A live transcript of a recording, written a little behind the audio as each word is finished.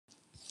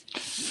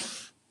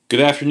Good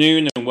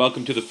afternoon and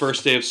welcome to the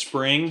first day of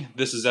spring.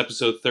 This is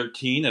episode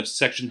 13 of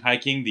Section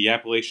Hiking the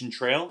Appalachian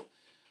Trail.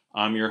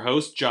 I'm your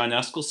host, John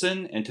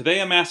Eskelson, and today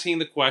I'm asking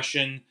the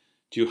question,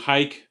 to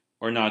hike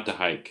or not to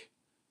hike?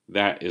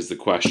 That is the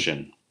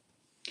question.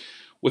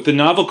 With the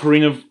novel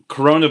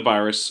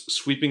coronavirus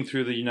sweeping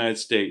through the United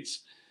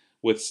States,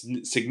 with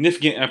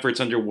significant efforts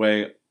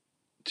underway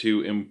to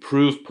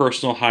improve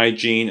personal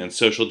hygiene and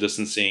social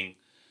distancing,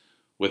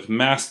 with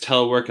mass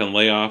telework and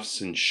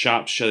layoffs and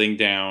shops shutting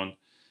down,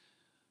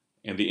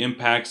 and the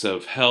impacts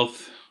of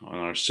health on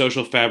our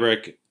social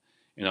fabric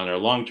and on our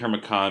long-term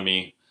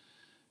economy,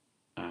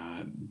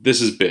 this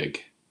is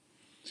big.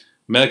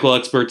 Medical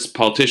experts,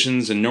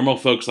 politicians, and normal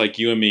folks like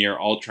you and me are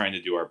all trying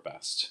to do our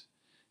best.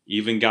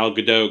 Even Gal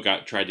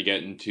Gadot tried to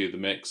get into the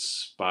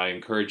mix by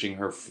encouraging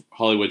her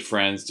Hollywood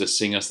friends to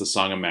sing us the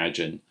song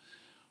Imagine,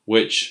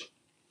 which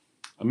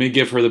I'm going to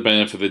give her the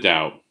benefit of the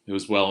doubt. It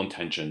was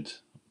well-intentioned,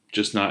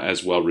 just not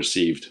as well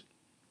received.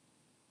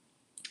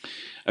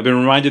 I've been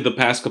reminded the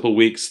past couple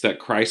weeks that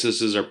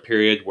crises are a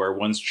period where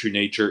one's true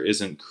nature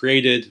isn't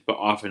created, but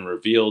often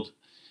revealed.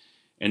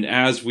 And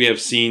as we have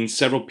seen,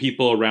 several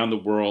people around the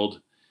world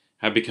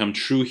have become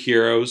true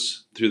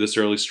heroes through this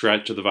early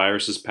stretch of the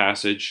virus's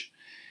passage.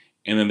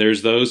 And then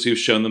there's those who've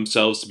shown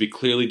themselves to be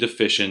clearly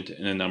deficient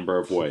in a number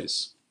of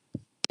ways.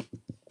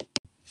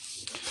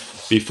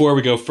 Before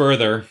we go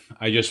further,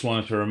 I just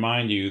wanted to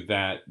remind you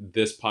that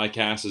this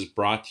podcast is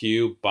brought to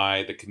you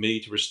by the Committee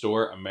to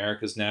Restore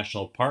America's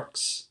National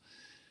Parks.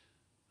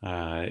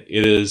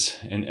 It is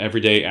an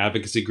everyday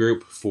advocacy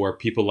group for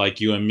people like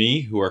you and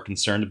me who are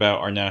concerned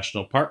about our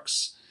national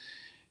parks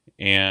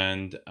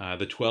and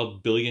the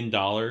 $12 billion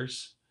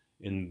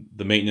in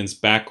the maintenance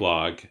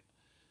backlog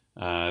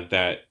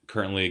that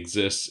currently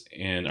exists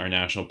in our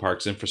national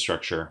parks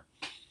infrastructure.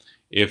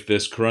 If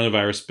this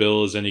coronavirus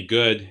bill is any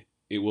good,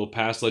 it will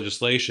pass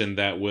legislation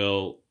that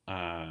will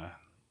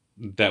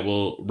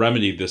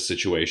remedy this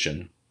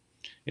situation.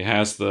 It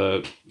has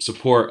the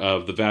support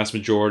of the vast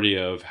majority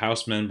of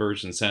House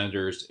members and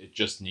senators. It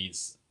just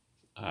needs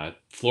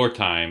floor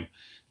time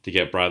to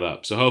get brought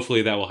up. So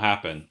hopefully that will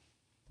happen.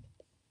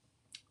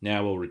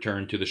 Now we'll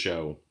return to the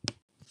show.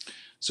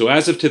 So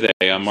as of today,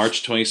 on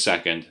March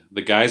 22nd,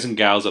 the guys and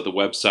gals at the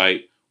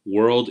website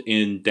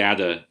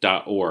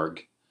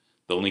worldindata.org,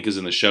 the link is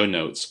in the show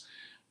notes,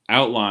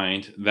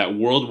 outlined that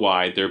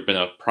worldwide there have been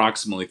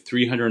approximately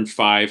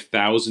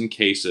 305,000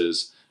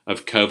 cases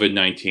of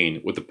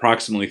COVID-19, with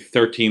approximately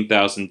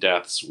 13,000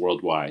 deaths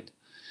worldwide.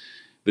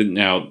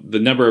 Now, the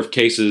number of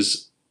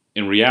cases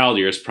in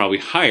reality is probably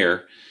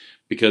higher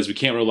because we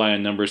can't rely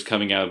on numbers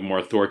coming out of more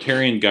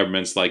authoritarian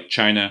governments like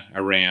China,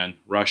 Iran,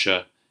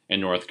 Russia,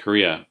 and North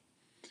Korea.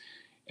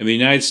 In the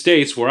United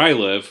States, where I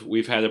live,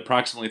 we've had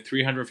approximately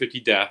 350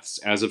 deaths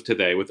as of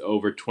today, with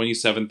over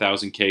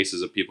 27,000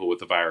 cases of people with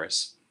the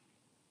virus.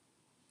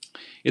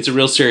 It's a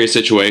real serious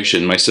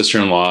situation. My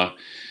sister-in-law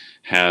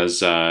has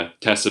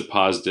tested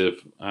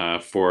positive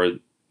for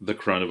the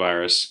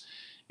coronavirus,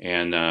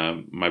 and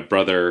my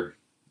brother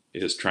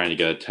is trying to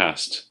get a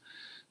test.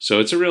 So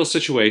it's a real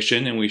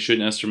situation, and we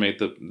shouldn't estimate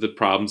the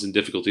problems and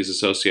difficulties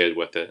associated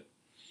with it.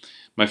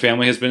 My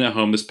family has been at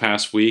home this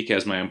past week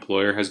as my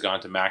employer has gone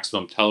to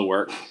maximum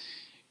telework,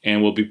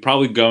 and will be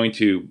probably going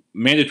to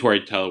mandatory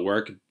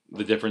telework,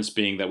 the difference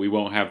being that we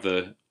won't have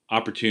the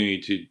opportunity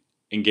to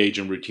engage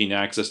in routine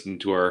access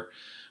into our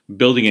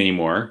building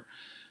anymore.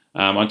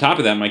 On top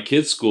of that, my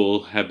kids'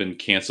 school have been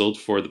canceled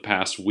over the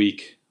past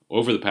week,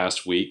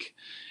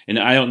 and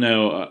I don't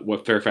know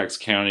what Fairfax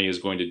County is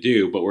going to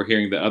do, but we're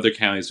hearing that other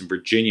counties in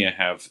Virginia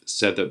have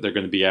said that they're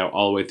going to be out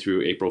all the way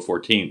through April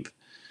 14th.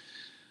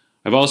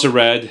 I've also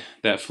read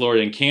that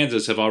Florida and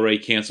Kansas have already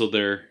canceled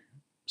their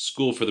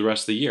school for the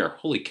rest of the year.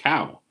 Holy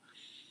cow.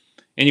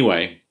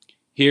 Anyway,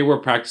 here we're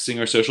practicing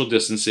our social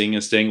distancing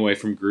and staying away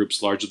from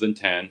groups larger than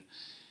 10,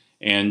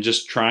 and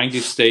just trying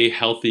to stay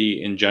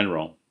healthy in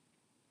general.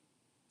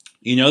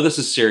 You know this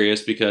is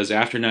serious because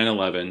after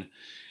 9/11,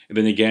 and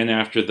then again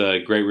after the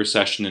Great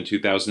Recession in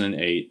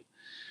 2008,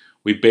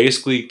 we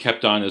basically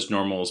kept on as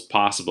normal as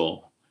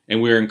possible,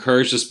 and we were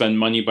encouraged to spend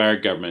money by our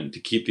government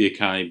to keep the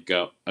economy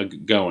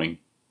going.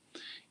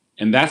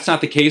 And that's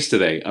not the case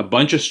today. A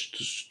bunch of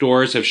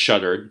stores have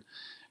shuttered,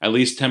 at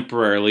least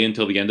temporarily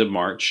until the end of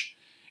March,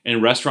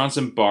 and restaurants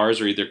and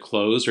bars are either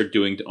closed or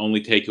doing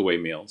only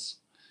takeaway meals.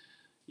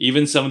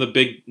 Even some of the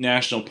big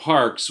national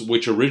parks,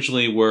 which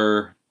originally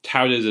were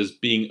touted as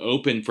being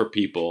open for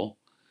people,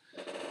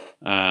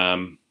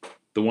 the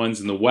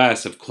ones in the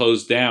West have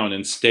closed down,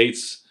 and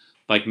states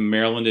like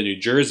Maryland and New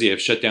Jersey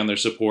have shut down their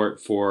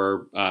support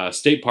for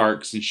state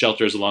parks and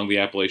shelters along the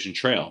Appalachian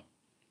Trail.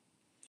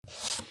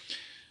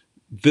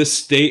 This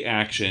state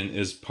action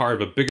is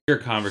part of a bigger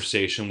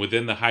conversation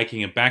within the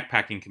hiking and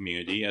backpacking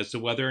community as to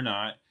whether or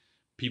not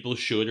people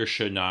should or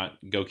should not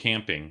go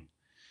camping.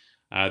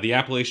 The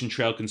Appalachian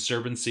Trail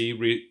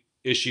Conservancy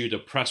issued a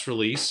press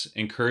release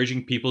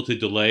encouraging people to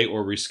delay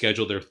or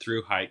reschedule their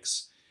through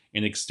hikes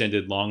and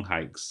extended long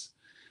hikes.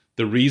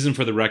 The reason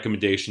for the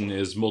recommendation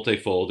is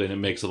multifold, and it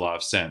makes a lot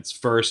of sense.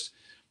 First,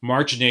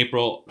 March and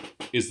April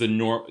is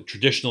the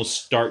traditional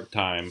start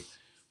time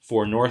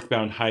for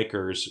northbound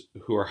hikers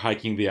who are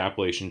hiking the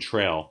Appalachian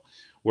Trail,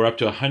 where up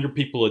to 100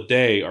 people a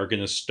day are going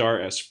to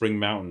start at Spring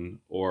Mountain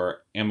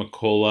or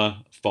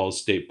Amicalola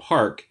Falls State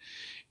Park,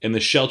 and the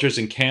shelters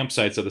and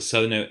campsites at the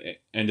southern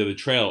end of the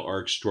trail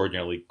are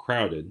extraordinarily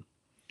crowded.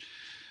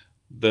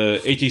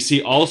 The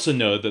ATC also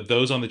noted that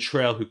those on the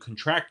trail who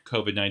contract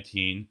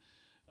COVID-19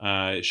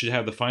 should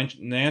have the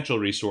financial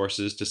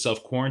resources to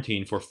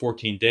self-quarantine for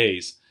 14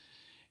 days,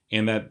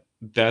 and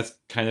that's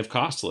kind of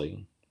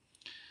costly.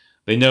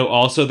 They note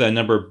also that a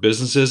number of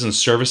businesses and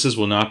services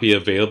will not be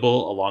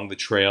available along the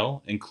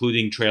trail,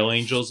 including trail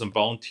angels and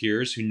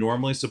volunteers who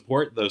normally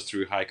support those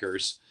thru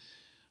hikers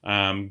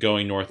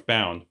going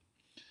northbound.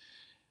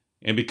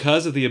 And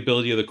because of the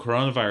ability of the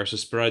coronavirus to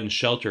spread in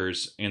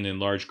shelters and in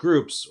large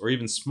groups, or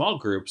even small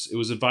groups, it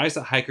was advised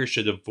that hikers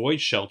should avoid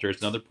shelters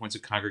and other points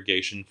of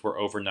congregation for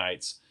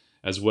overnights,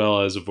 as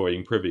well as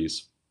avoiding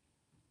privies.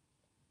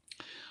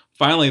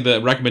 Finally,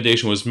 the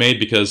recommendation was made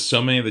because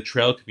so many of the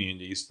trail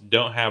communities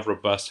don't have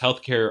robust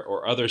healthcare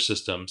or other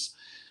systems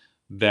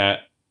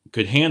that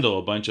could handle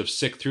a bunch of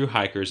sick thru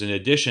hikers in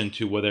addition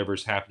to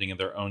whatever's happening in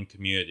their own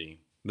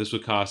community. This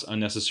would cause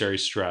unnecessary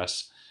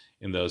stress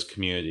in those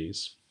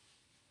communities.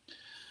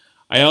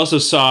 I also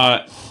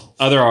saw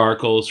other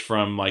articles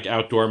from like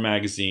Outdoor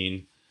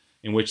Magazine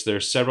in which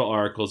there's several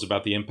articles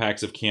about the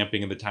impacts of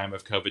camping in the time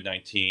of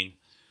COVID-19,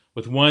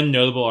 with one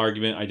notable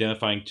argument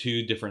identifying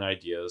two different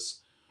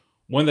ideas.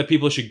 One, that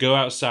people should go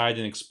outside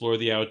and explore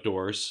the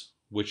outdoors,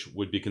 which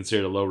would be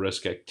considered a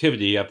low-risk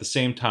activity. At the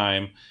same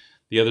time,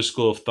 the other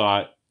school of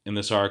thought in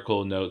this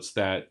article notes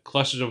that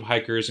clusters of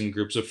hikers and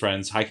groups of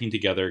friends hiking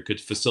together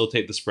could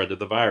facilitate the spread of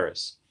the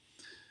virus.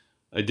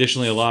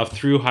 Additionally, a lot of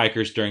thru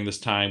hikers during this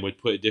time would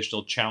put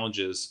additional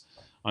challenges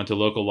onto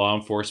local law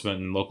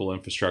enforcement and local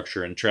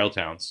infrastructure in trail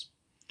towns.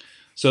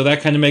 So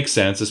that kind of makes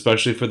sense,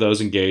 especially for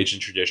those engaged in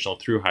traditional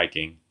thru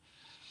hiking.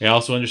 I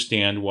also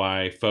understand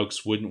why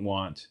folks wouldn't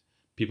want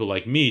people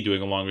like me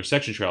doing a longer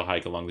section trail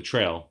hike along the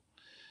trail.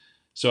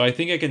 So I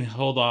think I can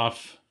hold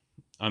off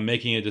on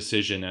making a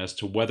decision as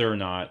to whether or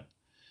not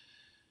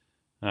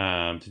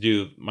to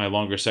do my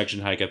longer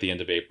section hike at the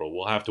end of April.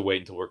 We'll have to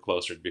wait until we're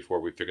closer before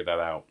we figure that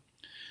out.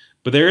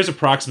 But there is a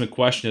proximate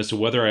question as to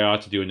whether I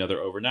ought to do another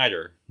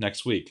overnighter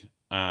next week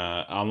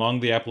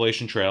along the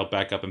Appalachian Trail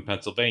back up in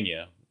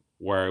Pennsylvania,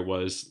 where I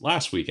was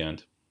last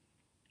weekend.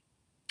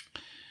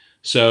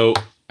 So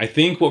I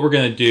think what we're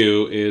going to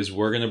do is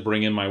we're going to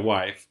bring in my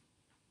wife,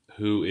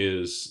 who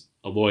is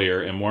a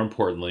lawyer, and more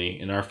importantly,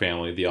 in our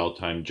family, the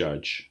all-time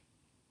judge.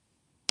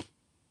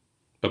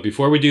 But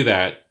before we do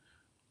that,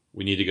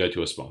 we need to go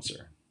to a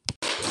sponsor.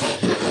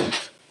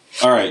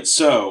 All right,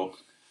 so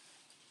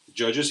the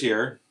judge is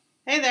here.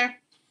 Hey there.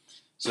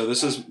 So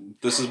this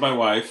is my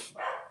wife,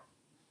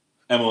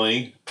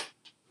 Emily,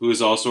 who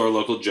is also our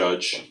local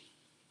judge.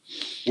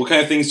 What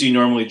kind of things do you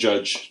normally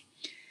judge?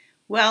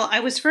 Well, I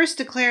was first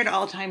declared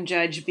all-time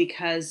judge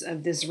because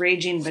of this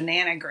Raging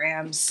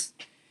Bananagrams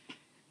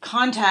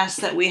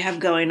contest that we have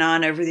going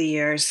on over the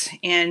years.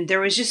 And there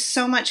was just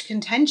so much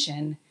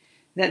contention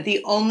that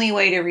the only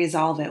way to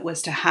resolve it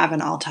was to have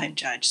an all-time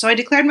judge. So I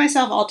declared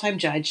myself all-time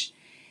judge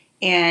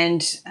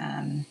and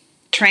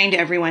trained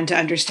everyone to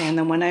understand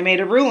that when I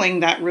made a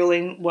ruling, that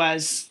ruling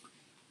was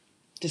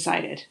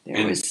decided.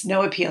 There was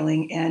no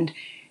appealing and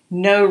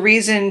no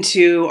reason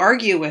to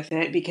argue with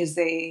it because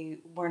they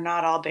were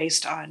not all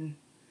based on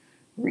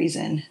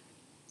reason.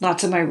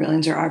 Lots of my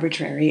rulings are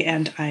arbitrary,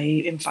 and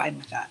I am fine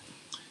with that.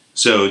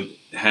 So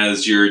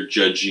has your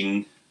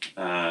judging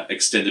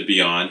extended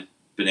beyond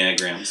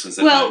Bananagrams since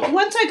that time?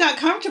 Once I got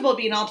comfortable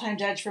being all-time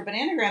judge for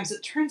Bananagrams,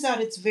 it turns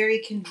out it's very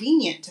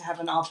convenient to have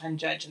an all-time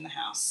judge in the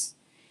house.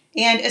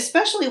 And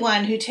especially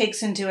one who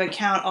takes into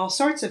account all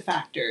sorts of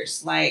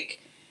factors, like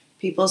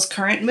people's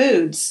current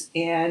moods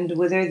and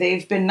whether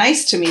they've been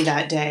nice to me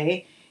that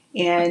day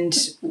and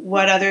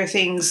what other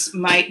things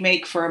might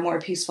make for a more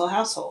peaceful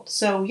household.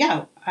 So,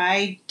 yeah,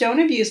 I don't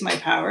abuse my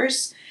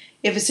powers.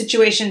 If a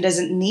situation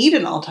doesn't need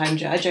an all-time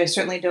judge, I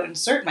certainly don't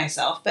insert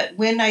myself. But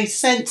when I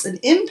sense an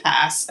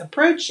impasse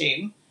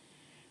approaching,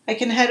 I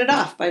can head it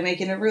off by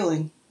making a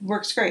ruling.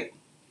 Works great.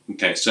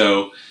 Okay,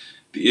 so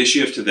the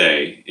issue of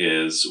today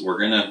is we're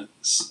going to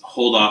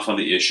hold off on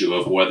the issue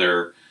of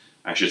whether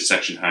I should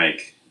section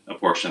hike a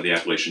portion of the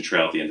Appalachian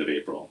Trail at the end of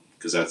April,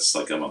 because that's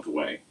like a month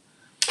away.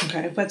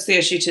 Okay, what's the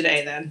issue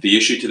today then? The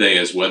issue today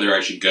is whether I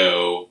should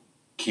go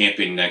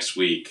camping next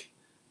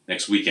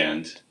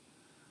weekend,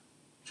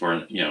 for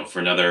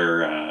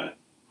another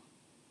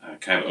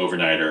kind of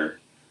overnighter,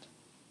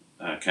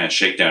 kind of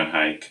shakedown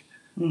hike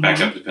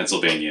back up to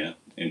Pennsylvania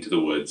into the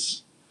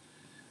woods,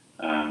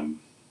 and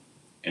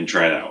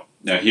try it out.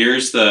 Now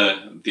here's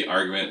the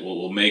argument.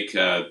 We'll make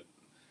the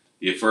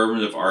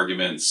affirmative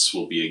arguments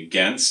will be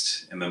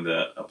against, and then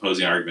the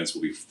opposing arguments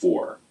will be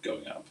for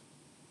going up.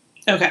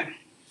 Okay.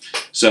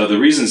 So the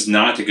reasons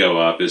not to go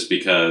up is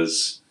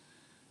because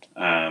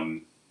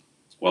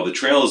while the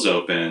trail is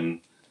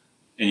open,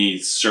 any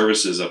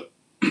services up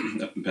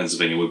in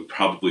Pennsylvania would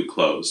probably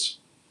close.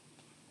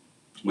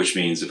 which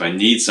means if I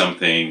need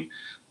something,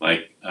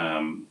 like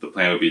the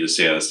plan would be to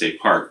stay at a state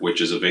park,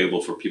 which is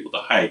available for people to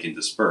hike and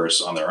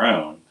disperse on their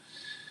own,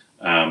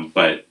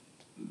 but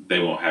they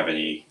won't have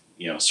any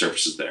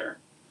services there.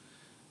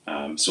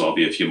 So I'll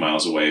be a few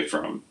miles away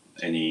from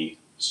any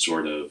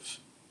sort of.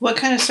 What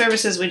kind of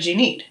services would you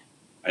need?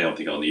 I don't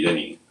think I'll need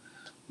any,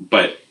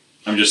 but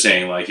I'm just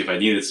saying, like, if I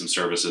needed some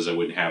services, I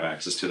wouldn't have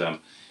access to them.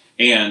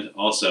 And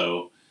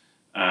also,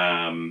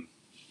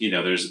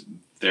 there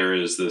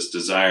is this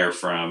desire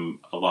from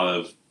a lot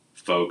of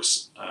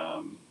folks,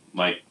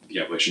 like the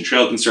Appalachian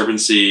Trail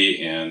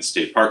Conservancy and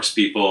state parks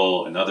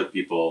people and other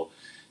people,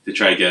 to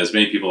try to get as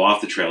many people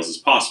off the trails as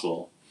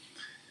possible.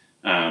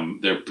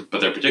 They're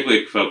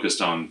particularly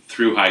focused on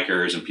through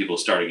hikers and people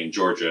starting in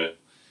Georgia,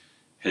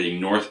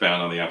 heading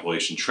northbound on the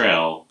Appalachian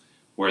Trail,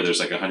 where there's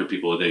like 100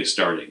 people a day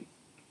starting.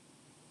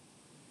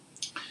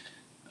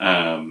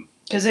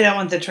 Because they don't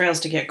want the trails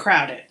to get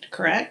crowded,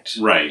 correct?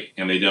 Right,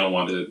 and they don't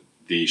want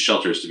the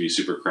shelters to be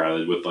super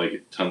crowded with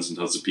like tons and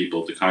tons of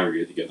people to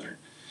congregate together.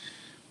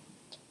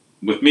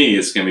 With me,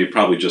 it's going to be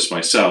probably just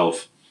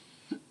myself.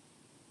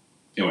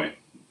 Anyway,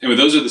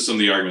 those are some of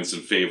the arguments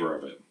in favor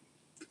of it.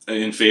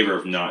 In favor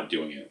of not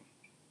doing it.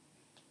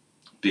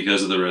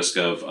 Because of the risk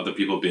of other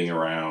people being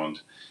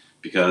around,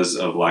 because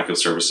of lack of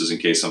services in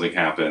case something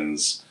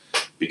happens,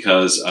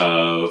 because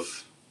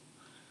of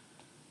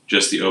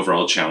just the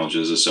overall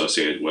challenges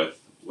associated with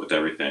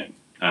everything.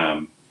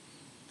 And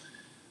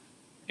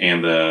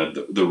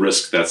the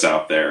risk that's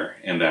out there,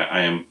 and that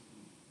I am,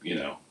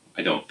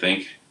 I don't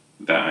think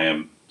that I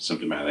am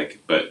symptomatic,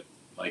 but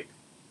like,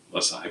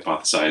 let's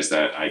hypothesize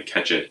that I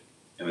catch it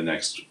in the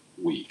next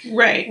week.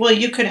 Right. Well,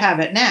 you could have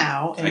it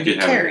now and be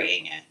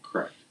carrying it.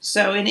 Correct.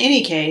 So in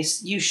any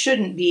case, you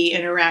shouldn't be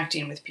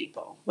interacting with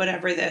people,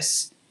 whatever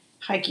this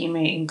hiking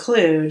may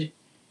include.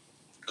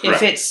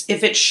 Correct.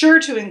 If it's sure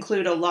to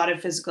include a lot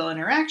of physical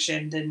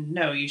interaction, then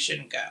no, you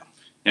shouldn't go.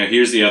 Now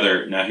here's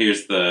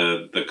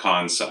the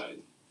con side.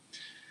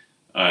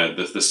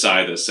 The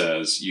side that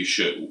says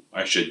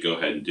I should go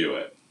ahead and do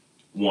it.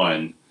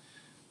 One,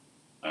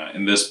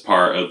 in this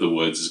part of the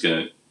woods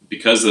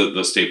because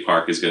the state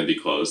park is going to be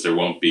closed, there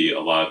won't be a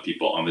lot of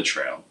people on the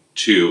trail.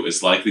 Two,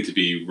 it's likely to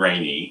be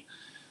rainy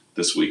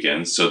this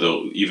weekend, so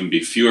there'll even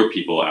be fewer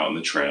people out on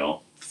the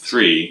trail.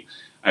 Three,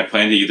 I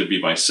plan to either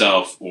be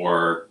myself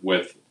or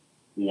with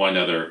one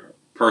other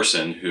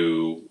person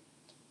who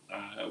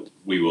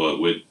we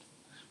would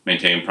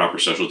maintain proper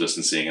social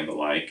distancing and the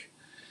like.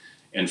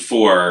 And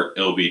four,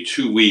 it'll be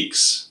 2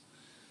 weeks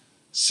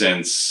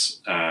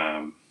since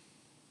I've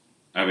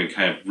been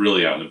kind of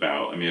really out and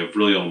about. I mean, I've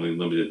really only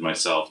limited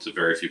myself to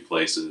very few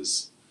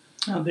places.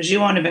 Oh, because you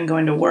won't have been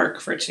going to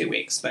work for 2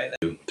 weeks by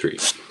then. 3.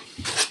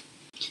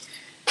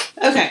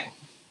 Okay.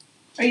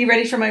 Are you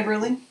ready for my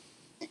ruling?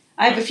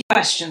 I have a few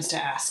questions to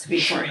ask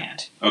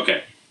beforehand.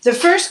 Okay. The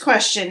first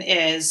question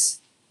is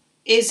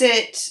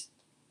it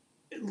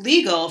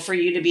legal for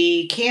you to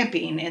be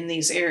camping in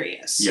these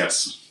areas?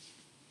 Yes.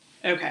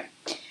 Okay.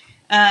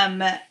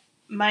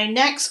 My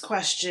next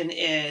question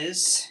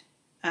is,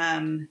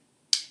 do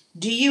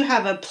you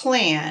have a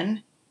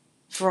plan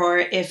for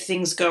if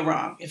things go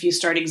wrong? If you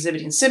start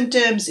exhibiting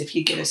symptoms, if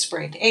you get a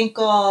sprained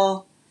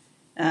ankle?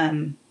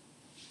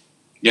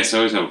 Yes, I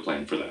always have a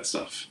plan for that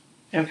stuff.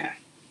 Okay.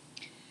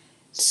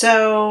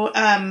 So,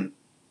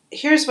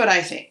 here's what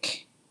I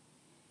think.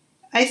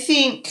 I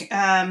think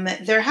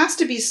there has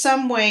to be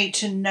some way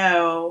to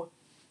know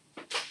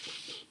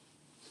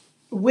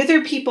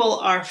whether people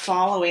are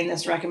following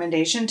this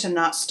recommendation to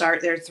not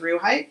start their through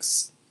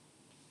hikes.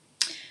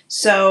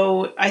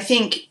 So I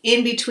think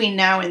in between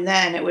now and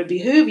then, it would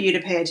behoove you to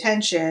pay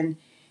attention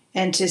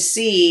and to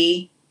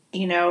see,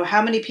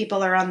 how many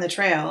people are on the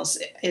trails.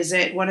 Is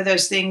it one of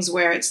those things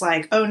where it's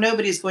like, oh,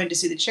 nobody's going to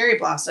see the cherry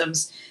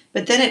blossoms,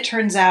 but then it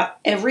turns out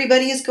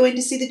everybody is going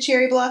to see the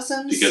cherry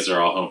blossoms? Because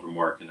they're all home from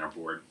work and they're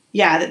bored.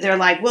 Yeah, that they're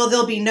like, well,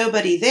 there'll be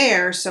nobody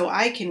there, so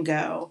I can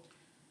go.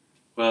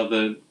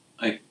 Well,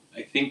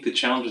 I think the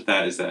challenge with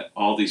that is that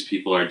all these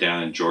people are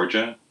down in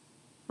Georgia,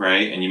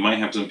 right? And you might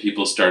have some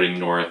people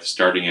starting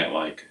at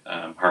like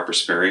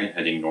Harper's Ferry and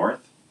heading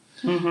north.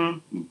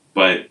 Mm-hmm.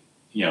 But,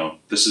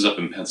 this is up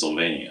in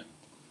Pennsylvania.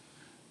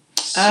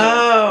 So,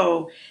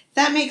 oh,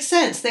 that makes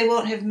sense. They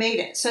won't have made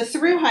it. So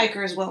through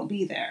hikers won't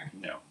be there.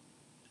 No.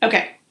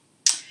 Okay.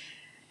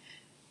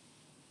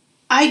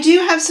 I do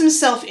have some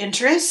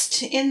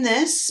self-interest in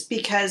this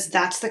because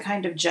that's the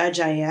kind of judge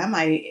I am.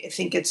 I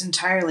think it's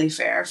entirely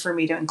fair for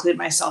me to include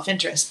my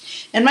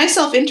self-interest. And my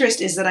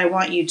self-interest is that I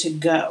want you to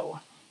go.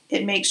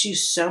 It makes you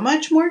so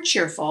much more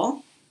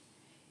cheerful.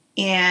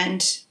 And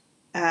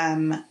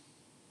that's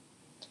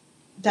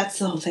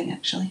the whole thing,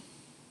 actually.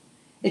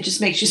 It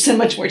just makes you so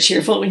much more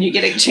cheerful when you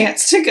get a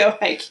chance to go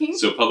hiking.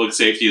 So public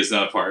safety is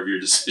not a part of your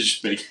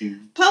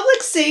decision-making?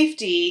 Public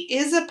safety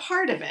is a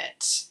part of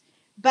it.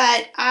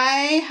 But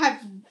I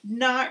have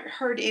not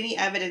heard any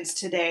evidence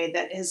today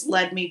that has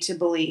led me to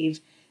believe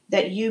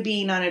that you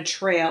being on a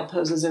trail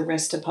poses a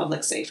risk to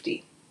public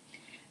safety.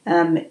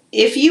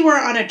 If you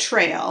are on a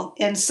trail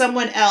and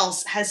someone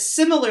else has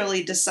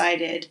similarly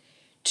decided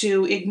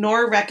to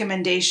ignore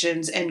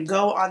recommendations and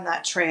go on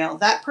that trail,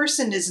 that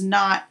person is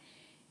not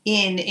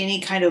in any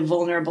kind of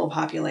vulnerable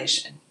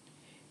population.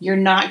 You're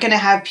not going to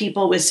have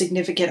people with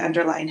significant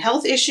underlying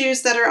health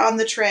issues that are on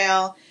the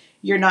trail.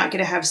 You're not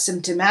going to have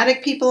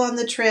symptomatic people on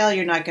the trail.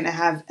 You're not going to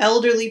have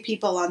elderly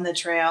people on the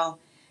trail,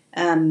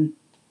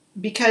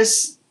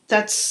 because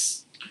that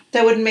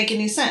wouldn't make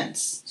any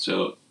sense.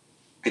 So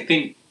I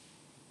think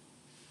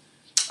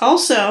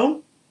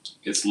also,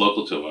 it's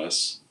local to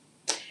us.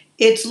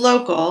 It's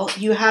local.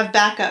 You have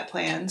backup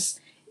plans.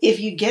 If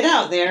you get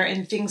out there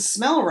and things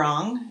smell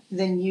wrong,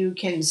 then you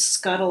can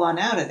scuttle on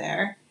out of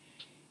there.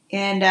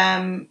 And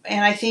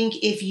I think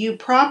if you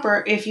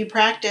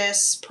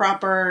practice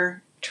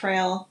proper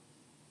trail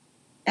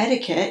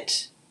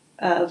etiquette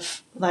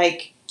of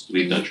like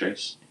leave no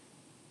trace.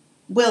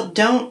 Well,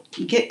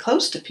 don't get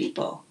close to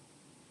people.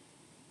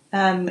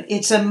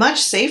 It's a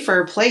much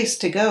safer place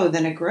to go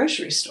than a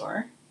grocery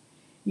store.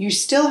 You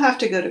still have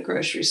to go to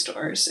grocery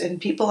stores,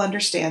 and people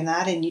understand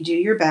that, and you do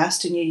your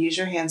best, and you use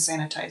your hand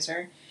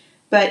sanitizer.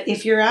 But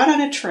if you're out on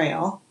a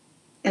trail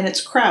and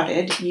it's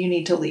crowded, you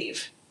need to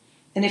leave.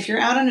 And if you're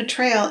out on a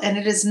trail and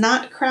it is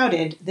not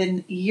crowded,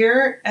 then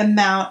your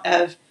amount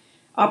of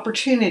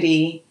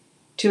opportunity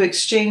to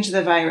exchange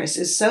the virus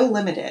is so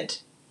limited.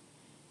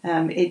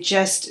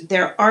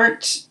 There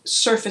aren't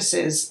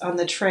surfaces on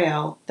the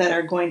trail that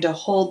are going to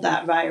hold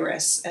that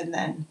virus, and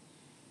then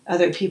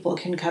other people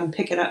can come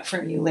pick it up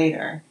from you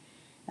later.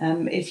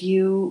 If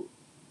you're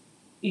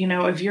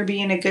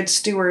being a good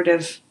steward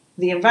of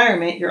the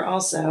environment, you're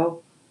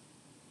also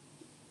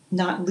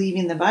not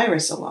leaving the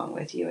virus along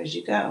with you as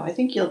you go. I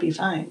think you'll be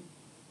fine.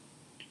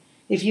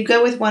 If you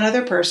go with one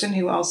other person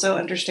who also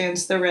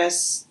understands the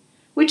risks,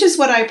 which is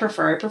what I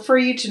prefer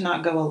you to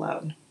not go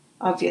alone.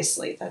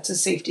 Obviously, that's a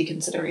safety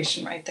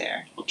consideration right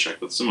there. I'll check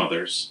with some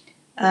others.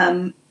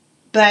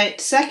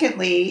 But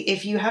secondly,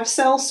 if you have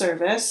cell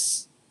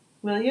service,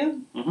 will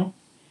you? Mm-hmm.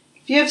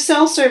 If you have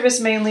cell service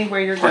mainly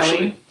where you're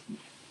Partially.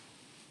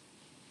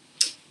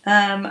 going,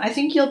 I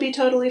think you'll be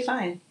totally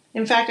fine.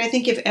 In fact, I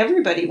think if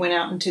everybody went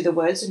out into the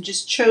woods and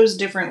just chose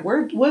different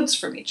woods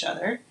from each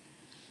other,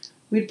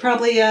 we'd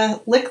probably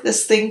lick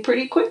this thing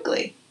pretty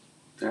quickly.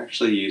 They're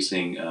actually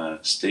using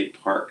state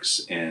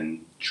parks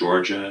in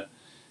Georgia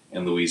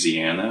and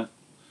Louisiana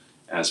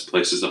as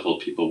places to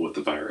hold people with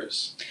the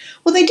virus.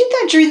 Well, they did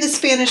that during the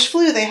Spanish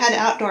flu. They had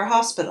outdoor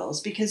hospitals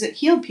because it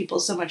healed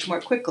people so much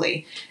more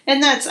quickly.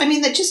 And that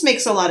just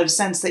makes a lot of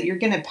sense that you're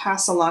going to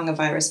pass along a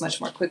virus much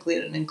more quickly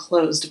in an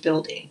enclosed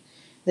building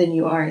than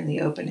you are in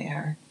the open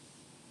air.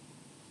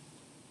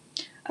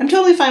 I'm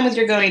totally fine with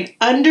your going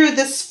under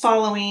this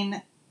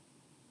following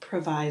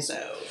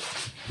proviso.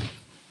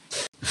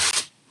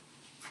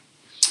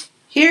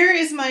 Here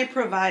is my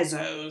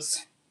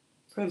provisions.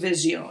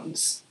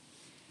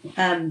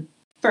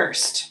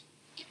 First,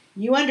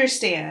 you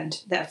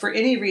understand that for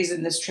any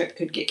reason this trip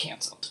could get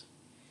canceled.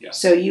 Yes.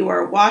 So you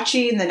are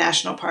watching the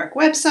national park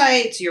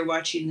websites, you're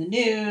watching the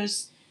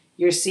news,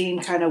 you're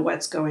seeing kind of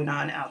what's going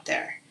on out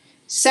there.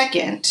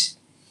 Second,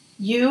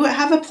 you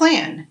have a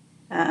plan.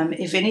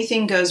 If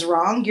anything goes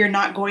wrong, you're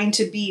not going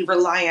to be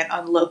reliant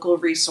on local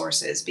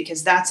resources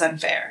because that's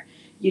unfair.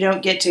 You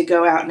don't get to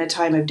go out in a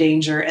time of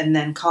danger and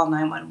then call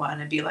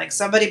 911 and be like,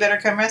 somebody better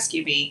come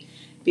rescue me,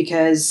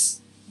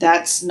 because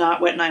that's not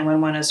what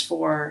 911 is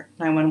for.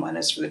 911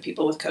 is for the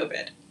people with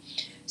COVID.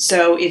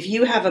 So if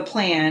you have a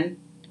plan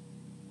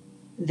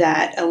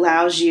that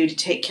allows you to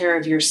take care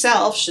of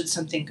yourself should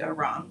something go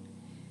wrong.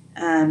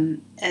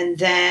 And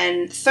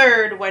then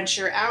third, once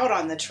you're out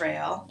on the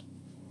trail,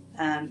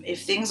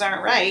 if things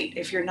aren't right,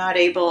 if you're not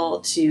able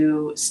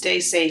to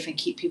stay safe and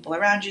keep people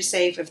around you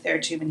safe, if there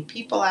are too many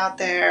people out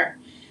there,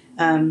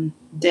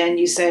 then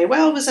you say,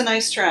 well, it was a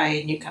nice try,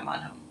 and you come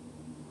on home.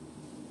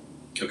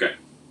 Okay.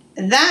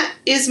 And that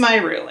is my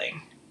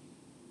ruling.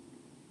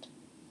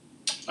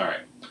 All right.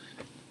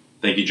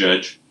 Thank you,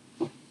 Judge.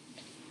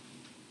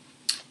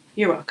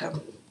 You're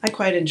welcome. I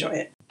quite enjoy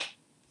it.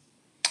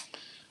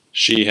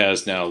 She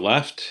has now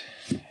left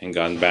and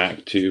gone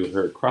back to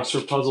her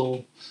crossword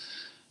puzzle.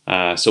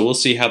 So we'll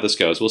see how this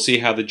goes. We'll see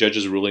how the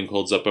judge's ruling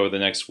holds up over the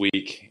next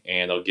week,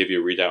 and I'll give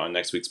you a readout on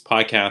next week's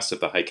podcast if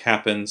the hike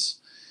happens.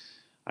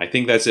 I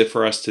think that's it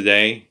for us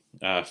today.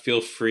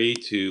 Feel free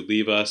to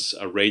leave us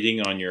a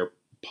rating on your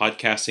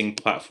podcasting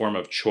platform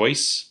of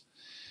choice.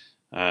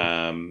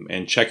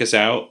 And check us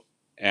out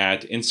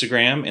at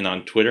Instagram and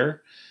on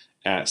Twitter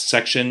at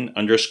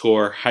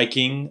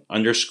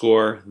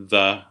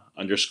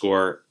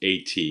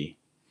section_hiking_the_AT.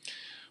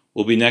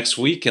 We'll be next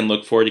week and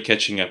look forward to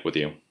catching up with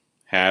you.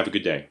 Have a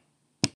good day.